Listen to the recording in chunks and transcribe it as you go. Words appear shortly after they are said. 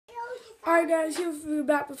Alright guys, here we're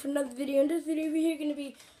back with another video. In this video we're going to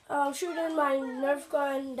be shooting my nerf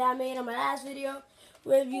gun that I made on my last video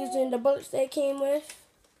with using the bullets that it came with.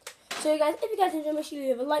 So guys, if you guys enjoyed, make sure you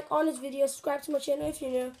leave a like on this video, subscribe to my channel if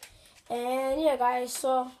you're new. And yeah guys,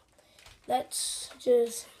 so let's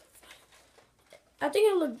just,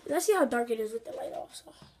 let's see how dark it is with the light off.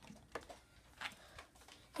 So.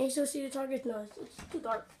 Can you still see the target? No, it's too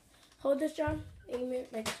dark. Hold this, John. Aim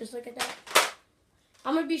it, like just look at that.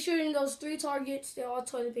 I'm going to be shooting those 3 targets. They're all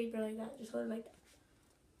toilet paper like that. Just hold it like that.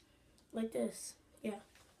 Like this. Yeah.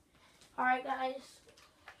 Alright, guys.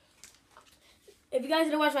 If you guys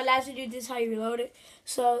didn't watch my last video, this is how you reload it.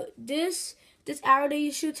 So, this arrow that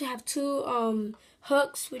you shoot to have 2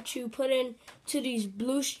 hooks, which you put in to these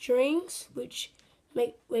blue strings, which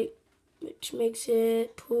makes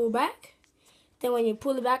it pull back. Then when you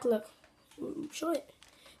pull it back, look. Show it.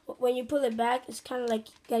 When you pull it back, it's kind of like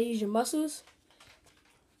you got to use your muscles.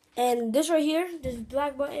 And this right here, this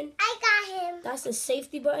black button. I got him. That's the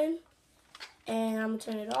safety button. And I'm going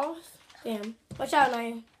to turn it off. Bam. Watch out,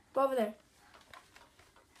 Naya. Go over there.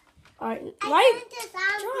 Alright. Right?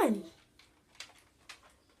 John.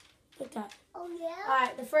 Like that. Oh, yeah?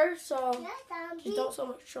 Alright, the first, so. Yeah, just don't so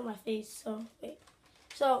much show my face. So, wait.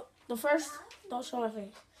 So, the first, don't show my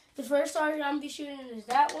face. The first target I'm going to be shooting is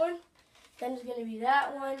that one. Then it's going to be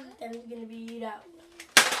that one. Then it's going to be that one.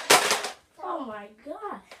 Oh, my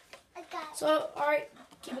God. So, alright,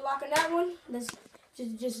 keep it locked on that one. Let's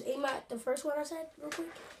just aim at the first one I said real quick.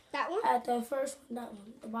 That one? At the first one, that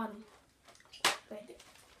one, the bottom. Right there.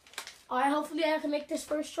 Alright, hopefully I can make this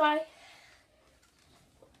first try.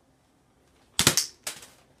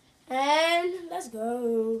 And let's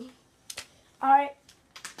go. Alright,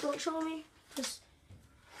 don't show me. Just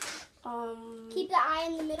keep the eye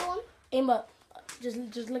in the middle one. Aim up.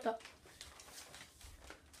 Just look up.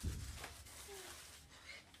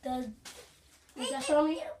 Does that show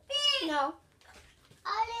me? No.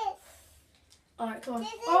 Alright, come on.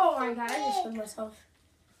 Oh my God, I just showed myself.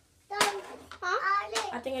 Huh?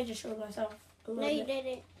 I think I just showed myself. No, you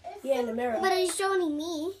didn't. Yeah, in the mirror. But it's showing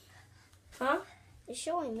me. Huh? It's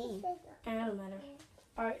showing me. It doesn't matter.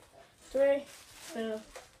 Alright, 3, 2,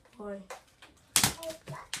 1.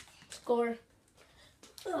 Score.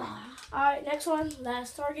 Alright, next one,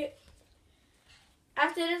 last target.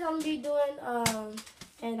 After this, I'm gonna be doing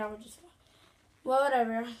and I would just, well,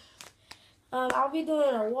 whatever. I'll be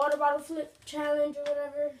doing a water bottle flip challenge or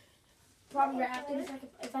whatever. Probably right after this,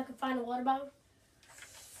 if I can find a water bottle.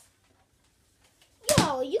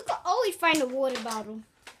 Yo, you can always find a water bottle.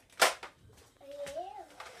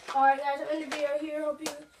 Alright guys, I'm in the video here. Hope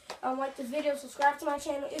you like this video. Subscribe to my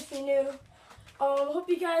channel if you're new. Hope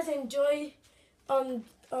you guys enjoy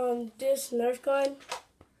this Nerf gun.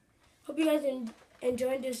 Hope you guys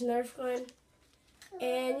enjoyed this Nerf gun.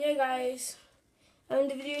 And yeah guys, I'm in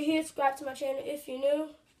the video here. Subscribe to my channel if you're new.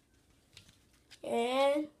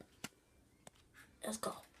 And let's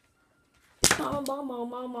go. Boom, boom, boom,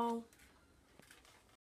 boom, boom.